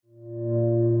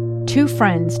Two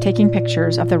friends taking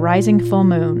pictures of the rising full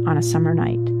moon on a summer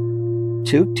night.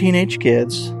 Two teenage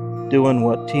kids doing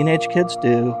what teenage kids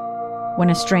do. When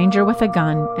a stranger with a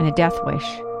gun and a death wish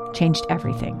changed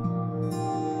everything.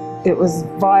 It was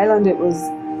violent, it was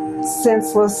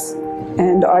senseless,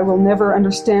 and I will never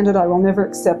understand it, I will never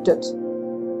accept it.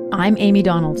 I'm Amy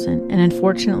Donaldson, and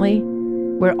unfortunately,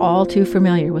 we're all too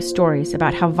familiar with stories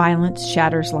about how violence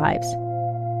shatters lives.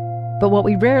 But what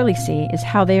we rarely see is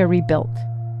how they are rebuilt.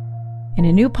 In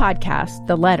a new podcast,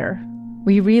 The Letter,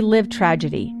 we relive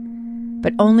tragedy,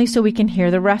 but only so we can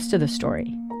hear the rest of the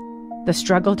story. The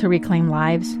struggle to reclaim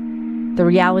lives, the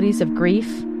realities of grief,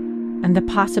 and the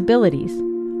possibilities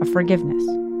of forgiveness.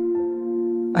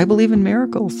 I believe in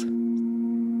miracles.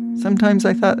 Sometimes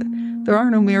I thought, there are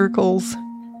no miracles.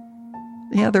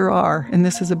 Yeah, there are, and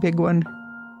this is a big one.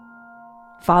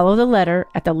 Follow The Letter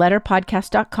at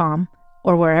theletterpodcast.com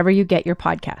or wherever you get your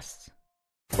podcasts.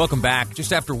 Welcome back.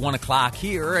 Just after 1 o'clock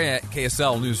here at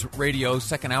KSL News Radio,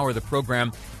 second hour of the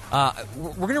program.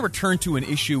 We're going to return to an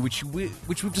issue which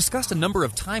we've discussed a number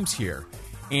of times here.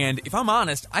 And if I'm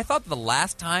honest, I thought the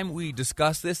last time we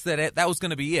discussed this that was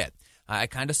going to be it. I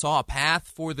kind of saw a path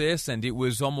for this, and it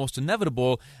was almost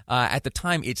inevitable. At the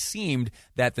time, it seemed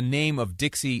that the name of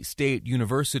Dixie State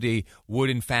University would,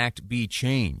 in fact, be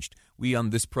changed. We, on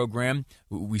this program,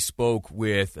 we spoke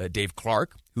with Dave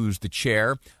Clark, who's the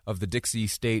chair of the Dixie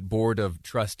State Board of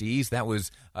Trustees. That was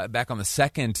back on the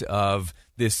 2nd of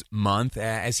this month,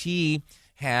 as he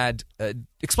had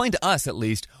explained to us, at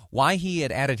least, why he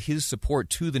had added his support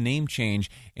to the name change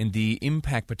and the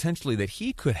impact potentially that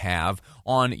he could have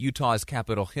on Utah's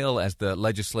Capitol Hill as the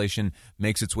legislation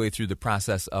makes its way through the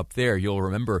process up there. You'll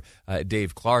remember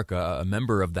Dave Clark, a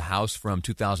member of the House from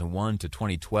 2001 to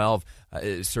 2012,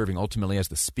 serving ultimately as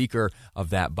the Speaker of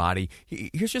that body.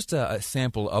 Here's just a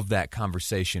sample of that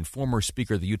conversation. Former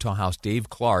Speaker of the Utah House, Dave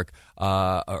Clark,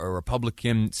 a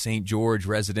Republican St. George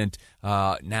resident,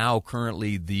 now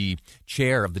currently the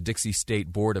chair of the Dixie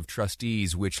State Board of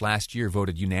Trustees, which last year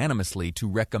voted unanimously to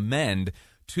recommend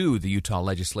to the Utah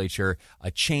Legislature a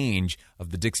change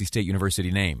of the Dixie State University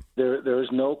name. There is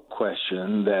no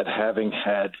question that having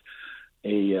had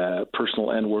a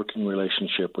personal and working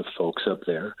relationship with folks up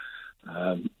there,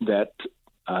 that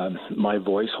my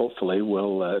voice hopefully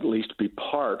will at least be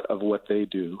part of what they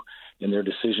do in their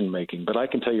decision making. But I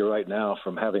can tell you right now,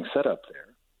 from having set up there,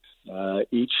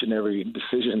 each and every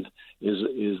decision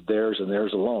is theirs and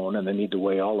theirs alone, and they need to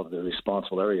weigh all of the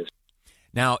responsible areas.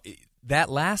 Now, that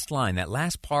last line, that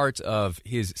last part of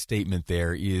his statement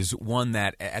there is one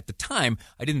that at the time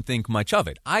I didn't think much of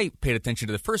it. I paid attention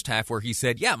to the first half where he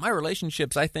said, yeah, my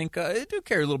relationships, I think, do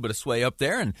carry a little bit of sway up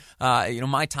there, and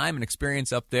my time and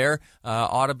experience up there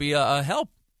ought to be a help.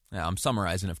 Now, I'm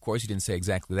summarizing, of course. He didn't say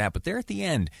exactly that. But there at the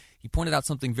end, he pointed out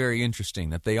something very interesting,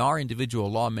 that they are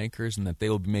individual lawmakers and that they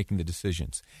will be making the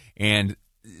decisions. And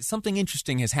something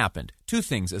interesting has happened. Two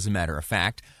things, as a matter of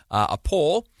fact. A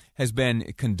poll has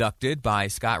been conducted by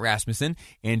Scott Rasmussen,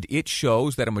 and it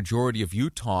shows that a majority of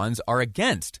Utahns are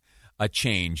against a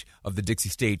change of the Dixie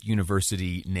State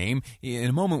University name. In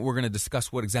a moment, we're going to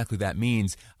discuss what exactly that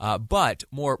means. But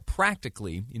more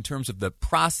practically, in terms of the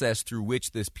process through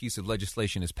which this piece of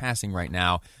legislation is passing right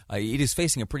now, it is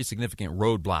facing a pretty significant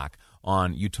roadblock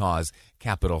on Utah's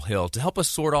Capitol Hill. To help us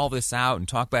sort all this out and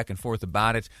talk back and forth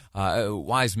about it, a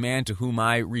wise man to whom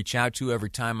I reach out to every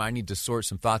time I need to sort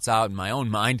some thoughts out in my own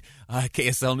mind,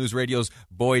 KSL News Radio's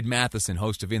Boyd Matheson,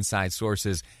 host of Inside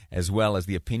Sources, as well as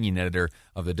the opinion editor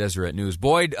of the Deseret News.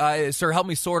 Boyd, sir, help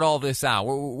me sort all this out.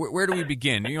 Where do we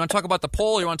begin? You want to talk about the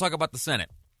poll or you want to talk about the Senate?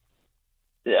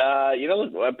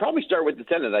 I'd probably start with the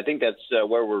Senate. I think that's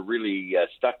where we're really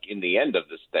stuck in the end of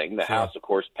this thing. The House, of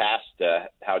course, passed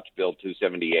House Bill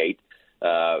 278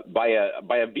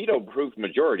 by a veto-proof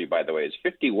majority, by the way. It's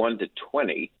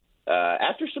 51-20.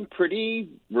 After some pretty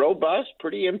robust,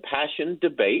 pretty impassioned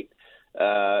debate.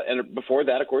 And before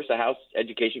that, of course, the House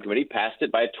Education Committee passed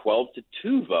it by a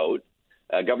 12-2 vote.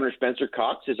 Governor Spencer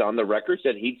Cox is on the record,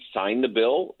 said he'd sign the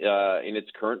bill in its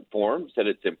current form, said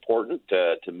it's important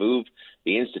to move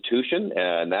the institution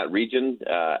and that region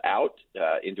out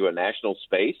into a national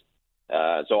space.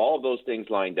 So all of those things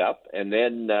lined up, and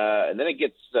then it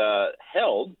gets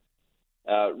held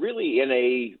really in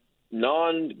a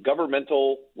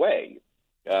non-governmental way.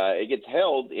 It gets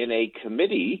held in a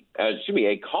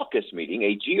a caucus meeting,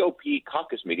 a GOP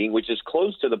caucus meeting, which is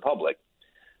closed to the public.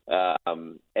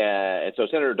 And so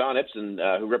Senator Don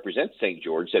Ipson, who represents St.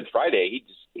 George, said Friday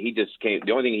he just came.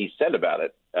 The only thing he said about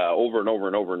it over and over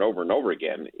and over and over and over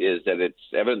again is that it's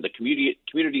evident the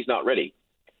community's not ready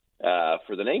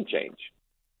for the name change,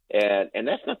 and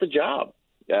that's not the job.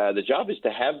 The job is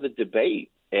to have the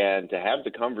debate and to have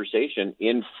the conversation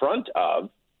in front of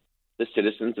the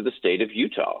citizens of the state of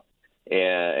Utah.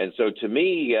 And so to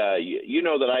me, you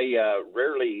know that I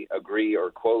rarely agree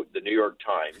or quote the New York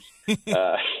Times,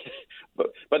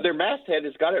 but their masthead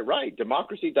has got it right.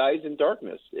 Democracy dies in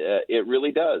darkness. It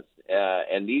really does.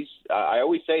 And I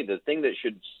always say the thing that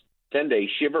should send a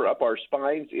shiver up our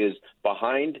spines is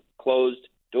behind closed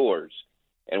doors.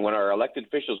 And when our elected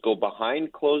officials go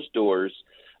behind closed doors,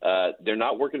 they're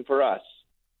not working for us.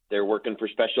 They're working for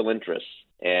special interests.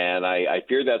 And I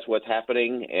fear that's what's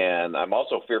happening. And I'm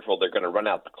also fearful they're going to run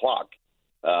out the clock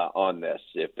on this.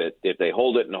 If they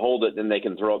hold it, then they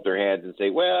can throw up their hands and say,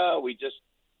 well, we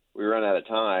run out of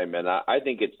time. And I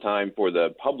think it's time for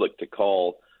the public to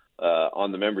call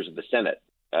on the members of the Senate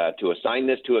to assign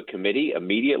this to a committee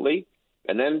immediately,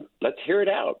 and then let's hear it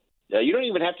out. You don't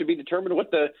even have to be determined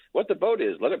what the vote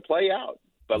is. Let it play out,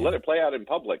 but let it play out in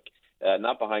public,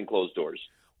 not behind closed doors.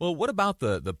 Well, what about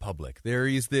the public?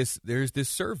 There's this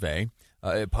survey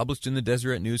published in the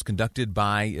Deseret News conducted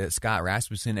by Scott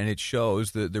Rasmussen, and it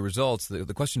shows the results.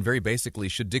 The question very basically,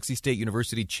 should Dixie State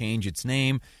University change its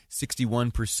name?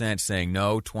 61% saying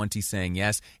no, 20% saying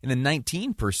yes, and then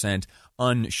 19%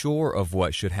 unsure of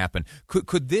what should happen.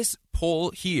 Could this poll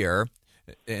here,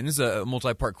 and this is a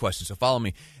multi-part question, so follow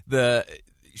me,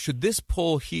 should this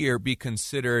poll here be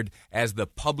considered as the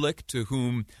public to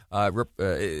whom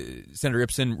Senator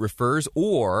Ipsen refers,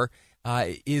 or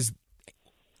is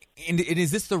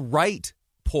this the right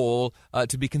poll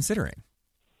to be considering?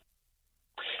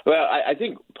 Well, I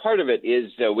think part of it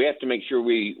is we have to make sure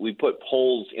we put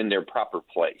polls in their proper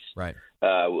place. Right.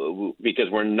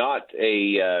 Because we're not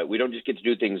we don't just get to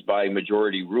do things by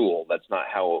majority rule. That's not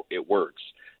how it works.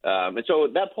 And so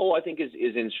that poll, I think,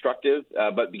 is instructive.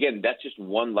 But again, that's just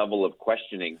one level of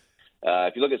questioning.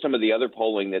 If you look at some of the other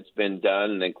polling that's been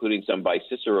done, including some by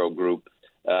Cicero Group,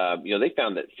 they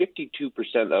found that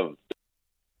 52% of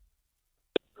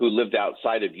who lived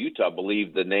outside of Utah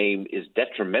believe the name is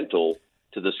detrimental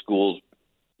to the school's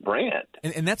brand.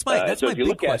 And that's my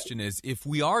big question is, if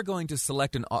we are going to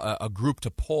select a group to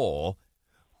poll,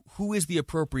 who is the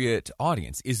appropriate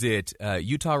audience? Is it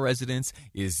Utah residents?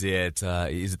 Is it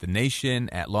the nation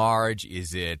at large?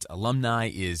 Is it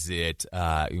alumni? Is it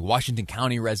Washington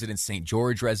County residents, St.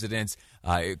 George residents,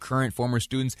 current, former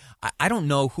students? I don't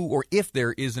know who or if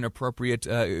there is an appropriate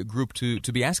group to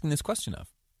be asking this question of.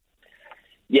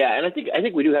 Yeah, and I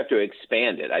think we do have to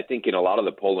expand it. I think in a lot of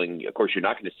the polling, of course, you're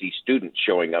not going to see students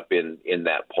showing up in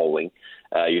that polling.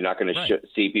 You're not going to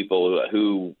see people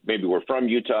who maybe were from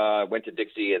Utah, went to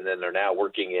Dixie, and then they're now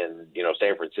working in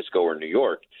San Francisco or New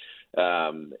York.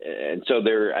 And so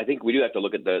I think we do have to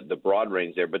look at the broad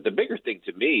range there. But the bigger thing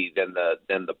to me than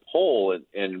the poll,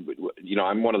 and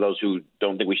I'm one of those who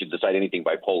don't think we should decide anything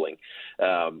by polling.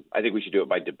 I think we should do it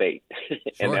by debate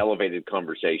and elevated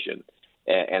conversation.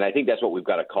 And I think that's what we've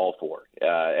got to call for.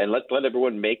 And let's let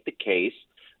everyone make the case.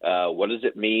 What does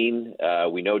it mean?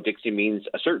 We know Dixie means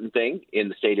a certain thing in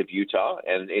the state of Utah,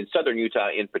 and in southern Utah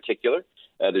in particular.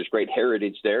 There's great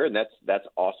heritage there, and that's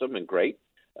awesome and great.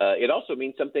 It also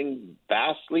means something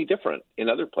vastly different in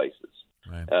other places.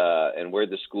 Right. And where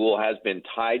the school has been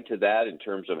tied to that in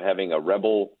terms of having a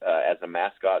rebel as a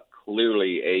mascot,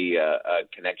 clearly a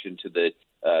connection to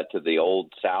the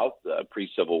old South,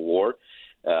 pre-Civil War.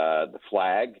 The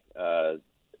flag,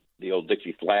 the old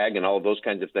Dixie flag, and all of those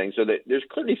kinds of things. So there's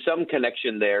clearly some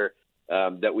connection there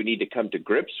that we need to come to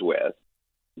grips with.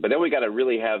 But then we got to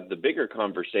really have the bigger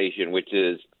conversation, which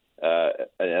is,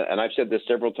 and I've said this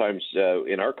several times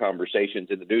in our conversations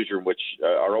in the newsroom, which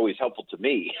are always helpful to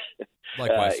me,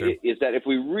 Likewise, sir. Is that if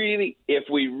we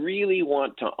really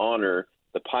want to honor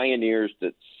the pioneers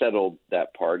that settled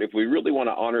that part, if we really want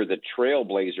to honor the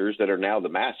trailblazers that are now the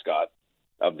mascot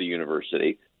of the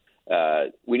university,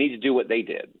 we need to do what they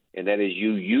did. And that is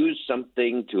you use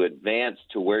something to advance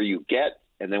to where you get,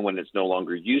 and then when it's no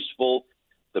longer useful,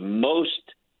 the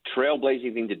most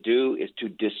trailblazing thing to do is to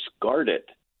discard it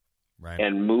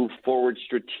and move forward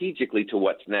strategically to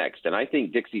what's next. And I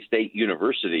think Dixie State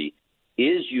University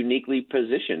is uniquely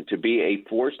positioned to be a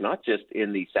force, not just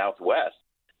in the Southwest,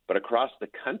 but across the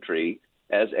country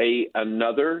as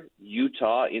another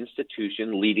Utah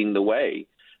institution leading the way.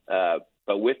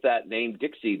 But with that name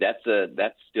Dixie, that's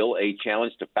still a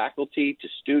challenge to faculty, to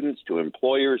students, to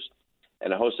employers,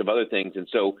 and a host of other things. And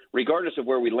so regardless of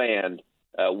where we land,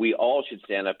 we all should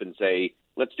stand up and say,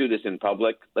 let's do this in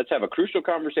public. Let's have a crucial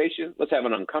conversation. Let's have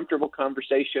an uncomfortable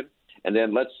conversation. And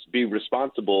then let's be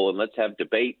responsible and let's have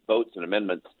debate, votes, and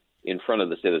amendments in front of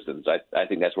the citizens. I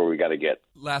think that's where we got to get.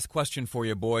 Last question for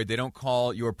you, Boyd. They don't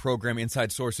call your program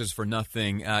Inside Sources for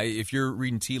nothing. If you're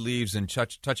reading tea leaves and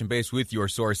touching base with your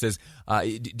sources,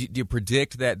 do you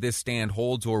predict that this stand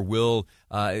holds, or will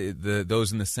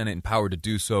those in the Senate empowered to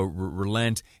do so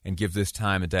relent and give this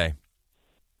time a day?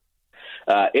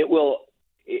 It will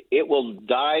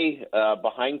die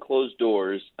behind closed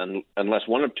doors unless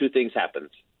one of two things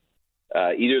happens.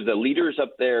 Either the leaders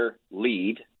up there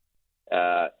lead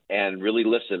and really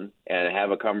listen and have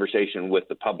a conversation with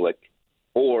the public,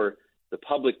 or the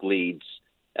public leads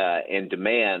and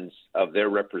demands of their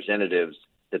representatives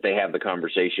that they have the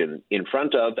conversation in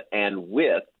front of and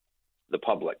with the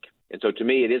public. And so to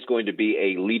me, it is going to be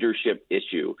a leadership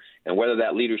issue. And whether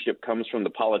that leadership comes from the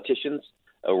politicians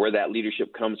or where that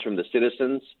leadership comes from the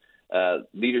citizens,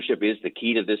 leadership is the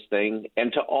key to this thing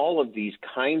and to all of these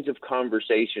kinds of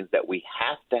conversations that we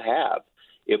have to have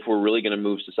if we're really going to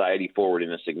move society forward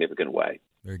in a significant way.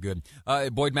 Very good.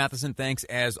 Boyd Matheson, thanks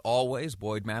as always.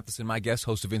 Boyd Matheson, my guest,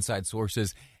 host of Inside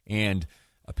Sources and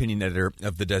opinion editor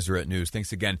of the Deseret News.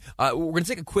 Thanks again. We're going to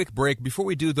take a quick break. Before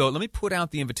we do, though, let me put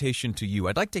out the invitation to you.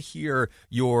 I'd like to hear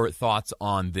your thoughts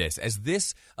on this. As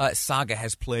this saga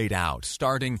has played out,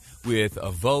 starting with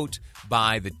a vote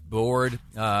by the board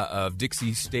of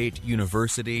Dixie State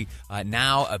University,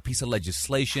 now a piece of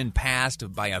legislation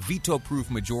passed by a veto-proof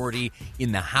majority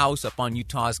in the House up on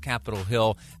Utah's Capitol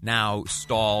Hill, now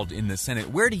stalled in the Senate.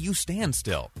 Where do you stand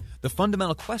still? The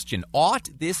fundamental question, ought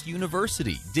this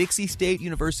university, Dixie State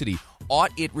University, ought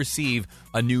it receive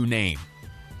a new name?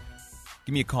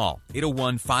 Give me a call,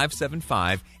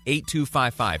 801-575-8255.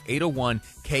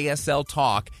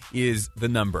 801-KSL-TALK is the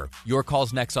number. Your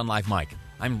call's next on Live Mike.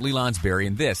 I'm Lee Lonsberry,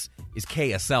 and this is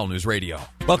KSL News Radio.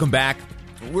 Welcome back.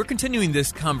 We're continuing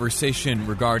this conversation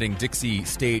regarding Dixie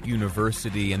State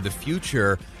University and the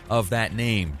future of that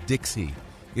name, Dixie.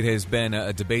 It has been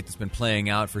a debate that's been playing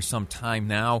out for some time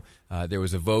now. There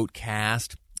was a vote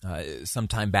cast some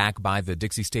time back by the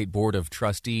Dixie State Board of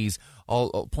Trustees.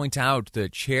 I'll point out the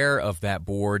chair of that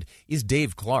board is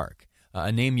Dave Clark,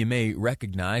 a name you may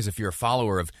recognize if you're a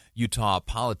follower of Utah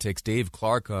politics. Dave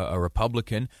Clark, a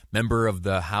Republican, member of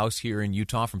the House here in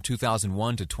Utah from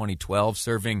 2001 to 2012,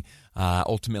 serving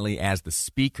ultimately as the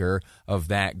Speaker of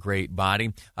that great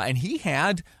body. And he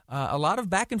had a lot of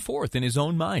back and forth in his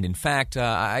own mind. In fact,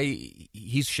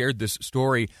 he's shared this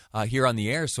story here on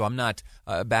the air, so I'm not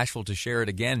bashful to share it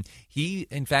again. He,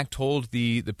 in fact, told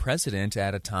the president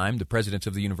at a time, the president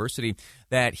of the university,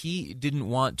 that he didn't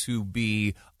want to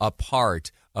be a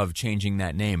part of changing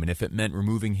that name. And if it meant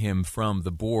removing him from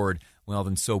the board, well,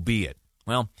 then so be it.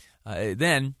 Well,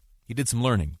 then he did some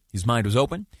learning. His mind was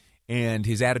open, and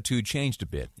his attitude changed a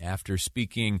bit after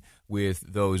speaking with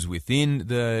those within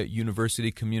the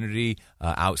university community,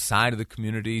 outside of the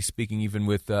community, speaking even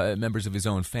with members of his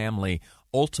own family,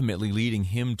 ultimately leading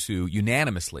him to,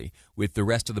 unanimously, with the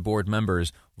rest of the board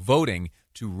members, voting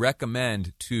to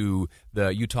recommend to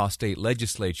the Utah State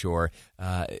Legislature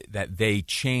that they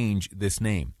change this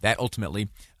name. That ultimately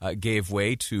gave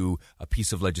way to a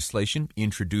piece of legislation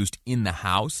introduced in the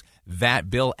House. That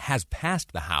bill has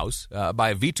passed the House by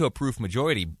a veto-proof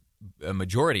majority,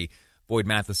 Boyd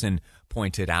Matheson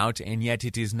pointed out, and yet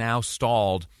it is now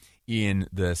stalled in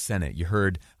the Senate. You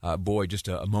heard Boyd just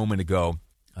a moment ago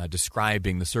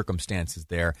describing the circumstances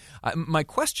there. My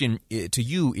question to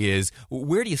you is,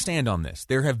 where do you stand on this?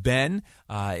 There have been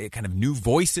kind of new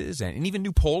voices and even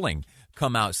new polling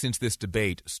come out since this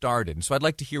debate started. And so I'd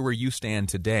like to hear where you stand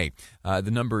today. The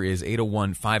number is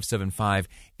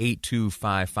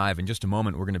 801-575-8255. In just a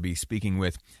moment, we're going to be speaking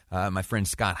with my friend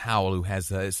Scott Howell, who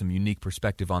has some unique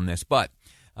perspective on this. But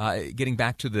getting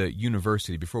back to the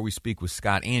university, before we speak with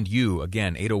Scott and you,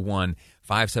 again,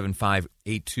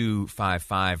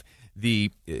 801-575-8255,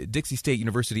 the Dixie State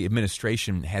University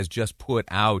administration has just put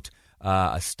out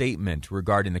a statement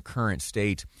regarding the current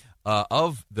state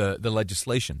of the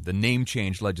legislation, the name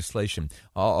change legislation.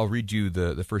 I'll read you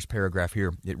the first paragraph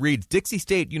here. It reads, Dixie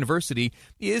State University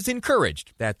is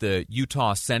encouraged that the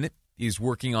Utah Senate is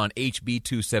working on HB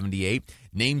 278,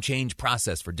 name change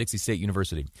process for Dixie State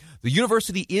University. The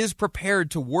university is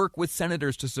prepared to work with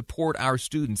senators to support our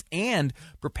students and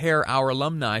prepare our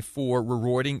alumni for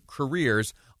rewarding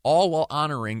careers, all while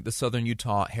honoring the Southern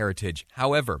Utah heritage.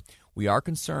 However, we are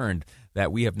concerned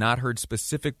that we have not heard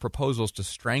specific proposals to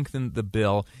strengthen the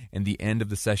bill, and the end of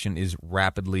the session is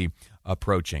rapidly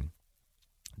approaching.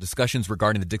 Discussions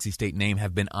regarding the Dixie State name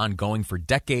have been ongoing for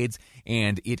decades,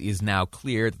 and it is now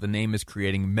clear that the name is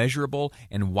creating measurable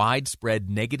and widespread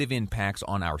negative impacts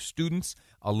on our students,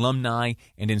 alumni,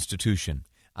 and institution.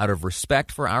 Out of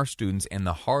respect for our students and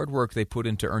the hard work they put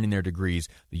into earning their degrees,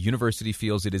 the university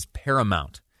feels it is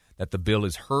paramount that the bill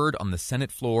is heard on the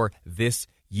Senate floor this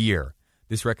year.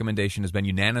 This recommendation has been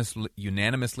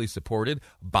unanimously supported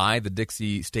by the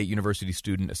Dixie State University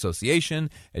Student Association,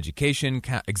 Education,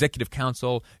 Executive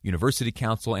Council, University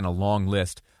Council, and a long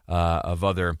list of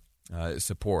other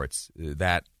supports.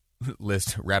 That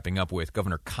list wrapping up with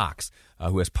Governor Cox,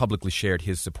 who has publicly shared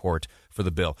his support for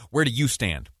the bill. Where do you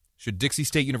stand? Should Dixie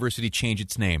State University change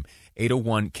its name?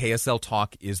 801 KSL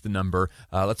Talk is the number.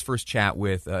 Let's first chat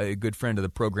with a good friend of the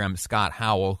program, Scott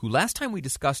Howell, who last time we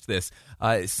discussed this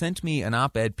sent me an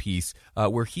op-ed piece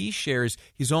where he shares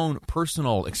his own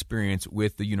personal experience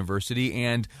with the university,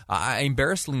 and I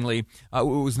embarrassingly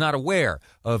was not aware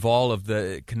of all of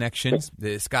the connections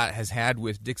that Scott has had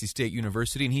with Dixie State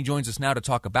University, and he joins us now to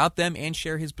talk about them and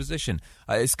share his position.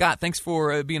 Scott, thanks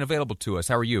for being available to us.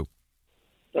 How are you?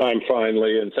 I'm fine,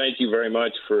 Lee, and thank you very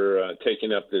much for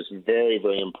taking up this very,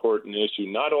 very important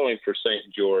issue, not only for St.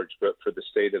 George, but for the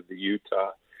state of the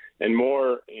Utah, and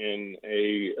more in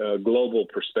a global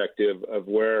perspective of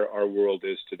where our world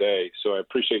is today. So I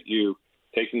appreciate you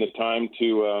taking the time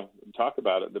to talk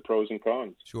about it, the pros and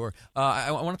cons. Sure.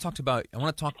 I want to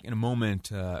talk in a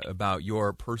moment about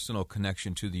your personal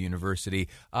connection to the university,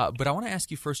 but I want to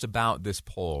ask you first about this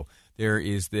poll. There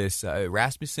is this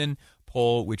Rasmussen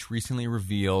poll which recently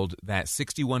revealed that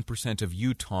 61% of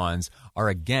Utahns are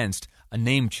against a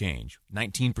name change.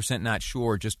 19% not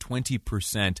sure, just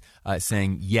 20%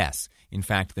 saying yes. In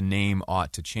fact, the name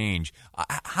ought to change.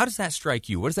 How does that strike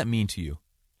you? What does that mean to you?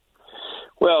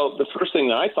 Well, the first thing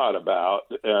that I thought about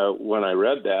when I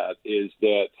read that is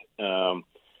that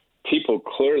people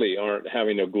clearly aren't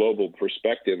having a global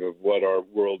perspective of what our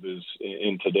world is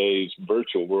in today's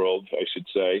virtual world, I should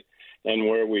say, and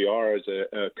where we are as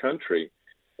a country.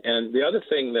 And the other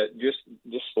thing that just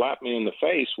slapped me in the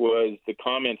face was the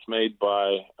comments made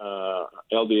by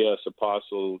LDS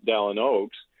Apostle Dallin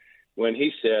Oaks when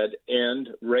he said, "End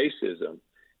racism,"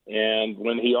 and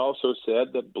when he also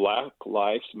said that Black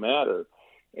lives matter.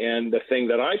 And the thing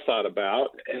that I thought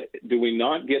about, do we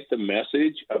not get the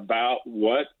message about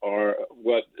what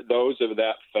those of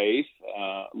that faith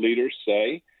leaders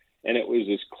say? And it was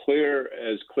as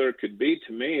clear could be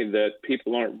to me that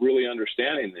people aren't really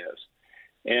understanding this.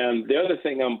 And the other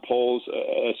thing on polls,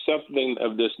 something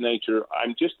of this nature,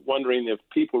 I'm just wondering if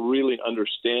people really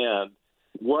understand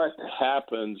what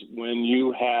happens when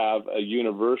you have a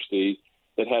university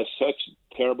that has such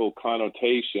terrible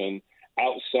connotation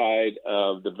outside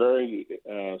of the very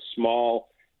small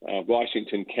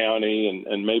Washington County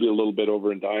and maybe a little bit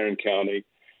over in Dyer County.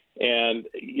 And,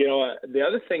 you know, the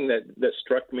other thing that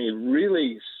struck me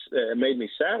really made me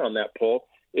sad on that poll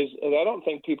is that I don't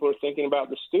think people are thinking about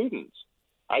the students.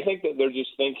 I think that they're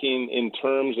just thinking in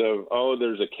terms of, oh,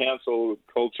 there's a cancel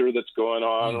culture that's going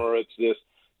on, or it's this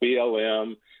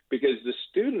BLM, because the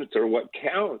students are what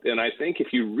count. And I think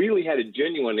if you really had a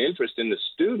genuine interest in the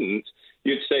students,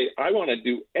 you'd say, I want to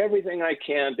do everything I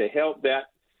can to help that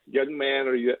young man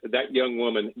or that young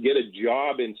woman get a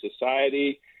job in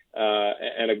society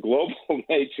and a global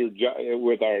nature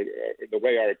with the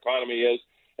way our economy is,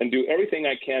 and do everything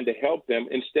I can to help them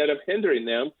instead of hindering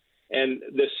them. And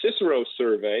the Cicero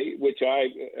survey, which I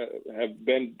have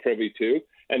been privy to,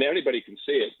 and anybody can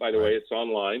see it, by the way, it's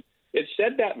online, it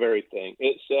said that very thing.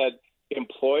 It said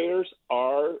employers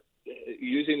are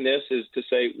using this as to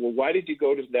say, well, why did you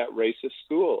go to that racist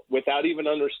school without even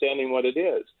understanding what it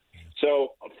is?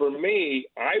 So for me,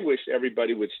 I wish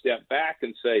everybody would step back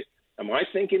and say, am I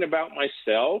thinking about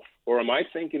myself or am I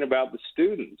thinking about the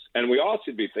students? And we all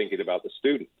should be thinking about the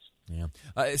students. Yeah.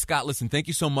 Scott, listen, thank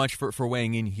you so much for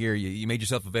weighing in here. You made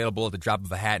yourself available at the drop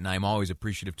of a hat, and I'm always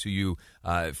appreciative to you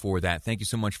for that. Thank you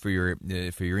so much for your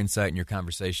insight and your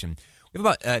conversation. We have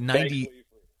about 90...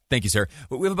 Thank you, sir.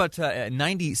 We have about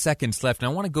 90 seconds left,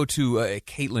 and I want to go to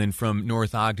Caitlin from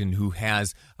North Ogden, who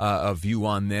has a view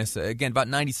on this. Again, about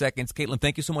 90 seconds. Caitlin,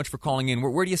 thank you so much for calling in.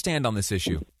 Where do you stand on this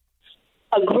issue?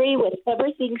 Agree with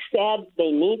everything said.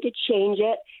 They need to change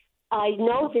it. I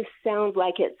know this sounds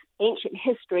like it's ancient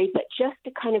history, but just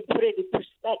to kind of put it in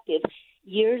perspective,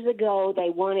 years ago they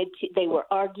were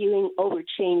arguing over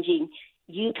changing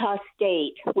Utah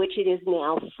State, which it is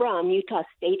now, from Utah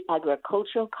State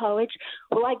Agricultural College.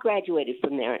 Well, I graduated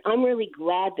from there, and I'm really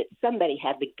glad that somebody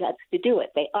had the guts to do it.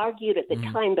 They argued at the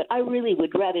time, but I really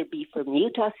would rather be from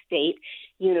Utah State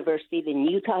University than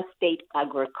Utah State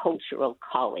Agricultural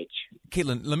College.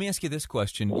 Caitlin, let me ask you this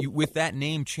question. With that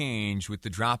name change, with the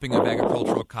dropping of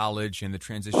Agricultural College and the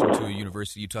transition to a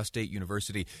university, Utah State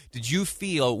University, did you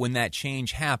feel when that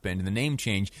change happened, the name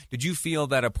change, did you feel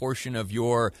that a portion of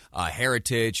your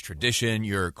heritage, tradition,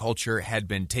 your culture had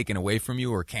been taken away from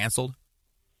you or canceled?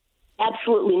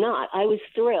 Absolutely not. I was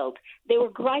thrilled. They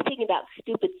were griping about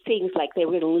stupid things like they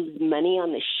were going to lose money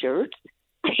on the shirts.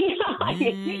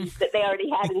 That they already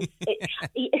had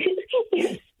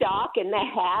in stock, and the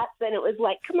hats, and it was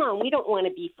like, come on, we don't want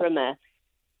to be from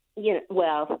you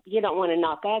don't want to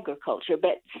knock agriculture,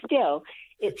 but still,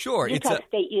 Utah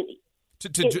State Uni.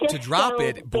 To drop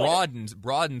it broadens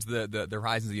the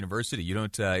horizons of the university. You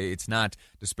don't. It's not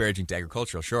disparaging to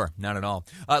agricultural. Sure, not at all.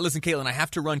 Listen, Caitlin, I have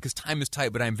to run because time is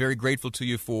tight. But I'm very grateful to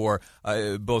you for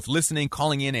both listening,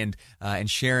 calling in, and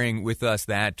sharing with us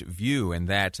that view and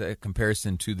that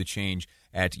comparison to the change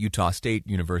at Utah State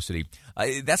University.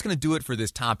 That's going to do it for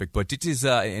this topic, but it is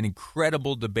an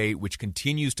incredible debate which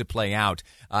continues to play out.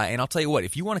 And I'll tell you what,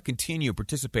 if you want to continue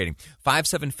participating,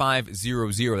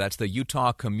 57500, that's the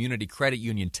Utah Community Credit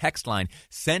Union text line.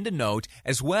 Send a note.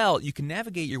 As well, you can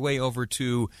navigate your way over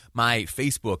to my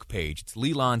Facebook page. It's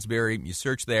Lee Lonsberry. You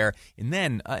search there, and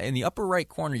then in the upper right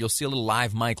corner, you'll see a little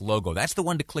live mic logo. That's the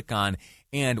one to click on.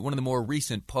 And one of the more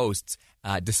recent posts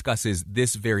discusses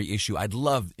this very issue. I'd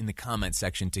love in the comment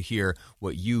section to hear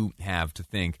what you have to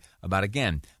think about,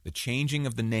 again, the changing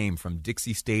of the name from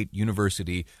Dixie State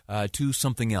University to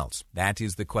something else. That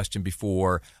is the question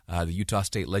before the Utah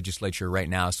State Legislature right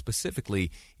now, specifically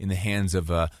in the hands of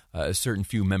a certain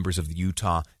few members of the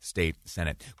Utah State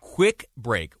Senate. Quick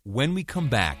break. When we come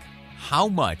back, how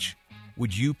much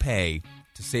would you pay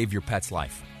to save your pet's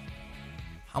life?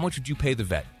 How much would you pay the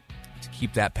vet to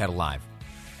keep that pet alive?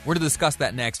 We're going to discuss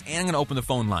that next, and I'm going to open the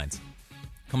phone lines.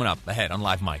 Coming up ahead on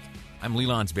Live Mike. I'm Lee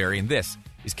Lonsberry, and this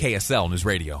is KSL News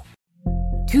Radio.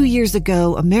 2 years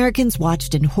ago, Americans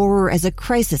watched in horror as a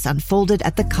crisis unfolded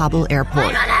at the Kabul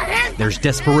airport. There's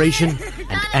desperation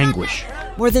and anguish.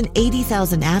 More than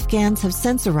 80,000 Afghans have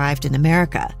since arrived in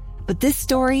America, but this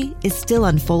story is still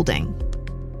unfolding.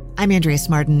 I'm Andrea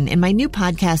Smartin. In my new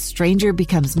podcast, Stranger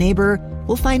Becomes Neighbor,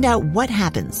 we'll find out what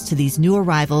happens to these new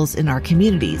arrivals in our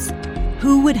communities.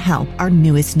 Who would help our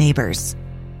newest neighbors?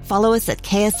 Follow us at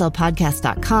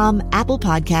kslpodcast.com, Apple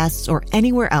Podcasts, or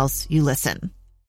anywhere else you listen.